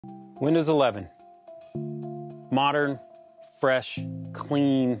Windows 11. Modern, fresh,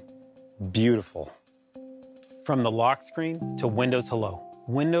 clean, beautiful. From the lock screen to Windows Hello,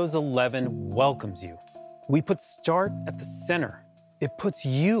 Windows 11 welcomes you. We put Start at the center. It puts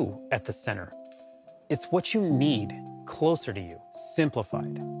you at the center. It's what you need closer to you,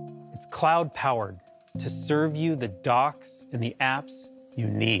 simplified. It's cloud-powered to serve you the docs and the apps you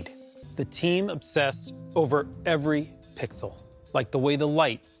need. The team obsessed over every pixel, like the way the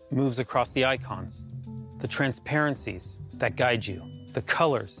light moves across the icons, the transparencies that guide you, the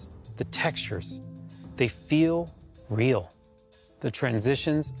colors, the textures. They feel real. The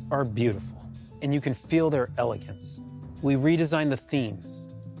transitions are beautiful, and you can feel their elegance. We redesigned the themes.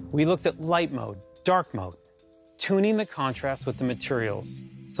 We looked at light mode, dark mode, tuning the contrast with the materials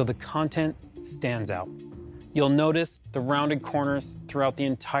so the content stands out. You'll notice the rounded corners throughout the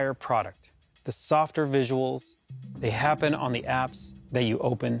entire product. The softer visuals, they happen on the apps that you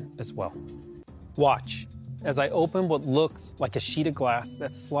open as well. Watch as I open what looks like a sheet of glass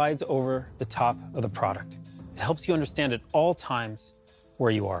that slides over the top of the product. It helps you understand at all times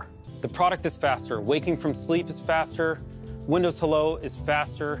where you are. The product is faster. Waking from sleep is faster. Windows Hello is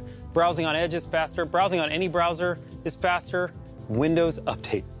faster. Browsing on Edge is faster. Browsing on any browser is faster. Windows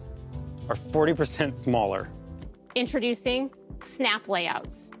updates are 40% smaller. Introducing Snap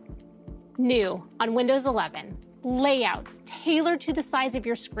Layouts. New on Windows 11, layouts tailored to the size of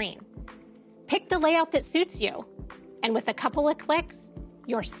your screen. Pick the layout that suits you, and with a couple of clicks,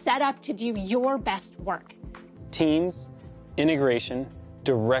 you're set up to do your best work. Teams integration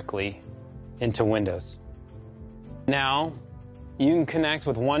directly into Windows. Now, you can connect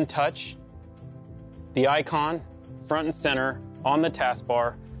with one touch, the icon, front and center, on the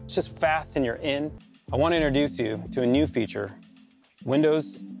taskbar. It's just fast and you're in. I want to introduce you to a new feature,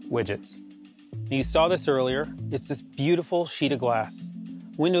 Windows Widgets. You saw this earlier. It's this beautiful sheet of glass.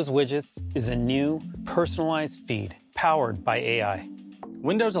 Windows Widgets is a new, personalized feed powered by AI.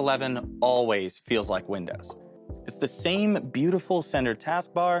 Windows 11 always feels like Windows. It's the same beautiful center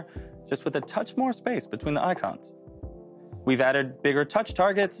taskbar, just with a touch more space between the icons. We've added bigger touch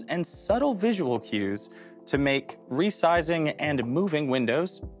targets and subtle visual cues to make resizing and moving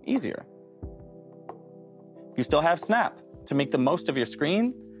windows easier. You still have Snap to make the most of your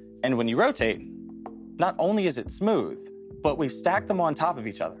screen, and when you rotate, not only is it smooth, but we've stacked them on top of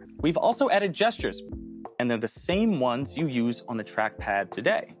each other. We've also added gestures, and they're the same ones you use on the trackpad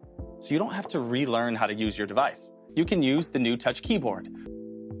today. So you don't have to relearn how to use your device. You can use the new touch keyboard.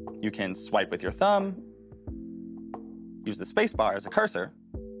 You can swipe with your thumb, use the spacebar as a cursor,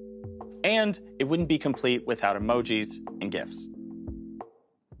 and it wouldn't be complete without emojis and GIFs.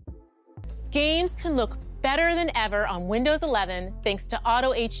 Games can look better than ever on Windows 11 thanks to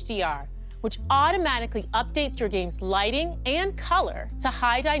Auto HDR, which automatically updates your game's lighting and color to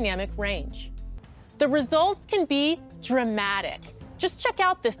high dynamic range. The results can be dramatic. Just check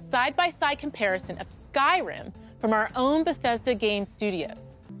out this side-by-side comparison of Skyrim from our own Bethesda Game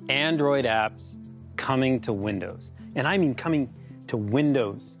Studios. Android apps coming to Windows. And I mean coming to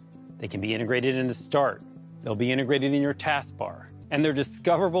Windows. They can be integrated into Start. They'll be integrated in your taskbar. And they're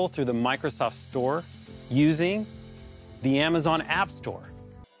discoverable through the Microsoft Store using the Amazon App Store.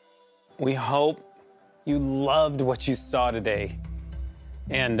 We hope you loved what you saw today.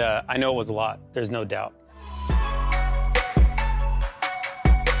 And I know it was a lot, there's no doubt.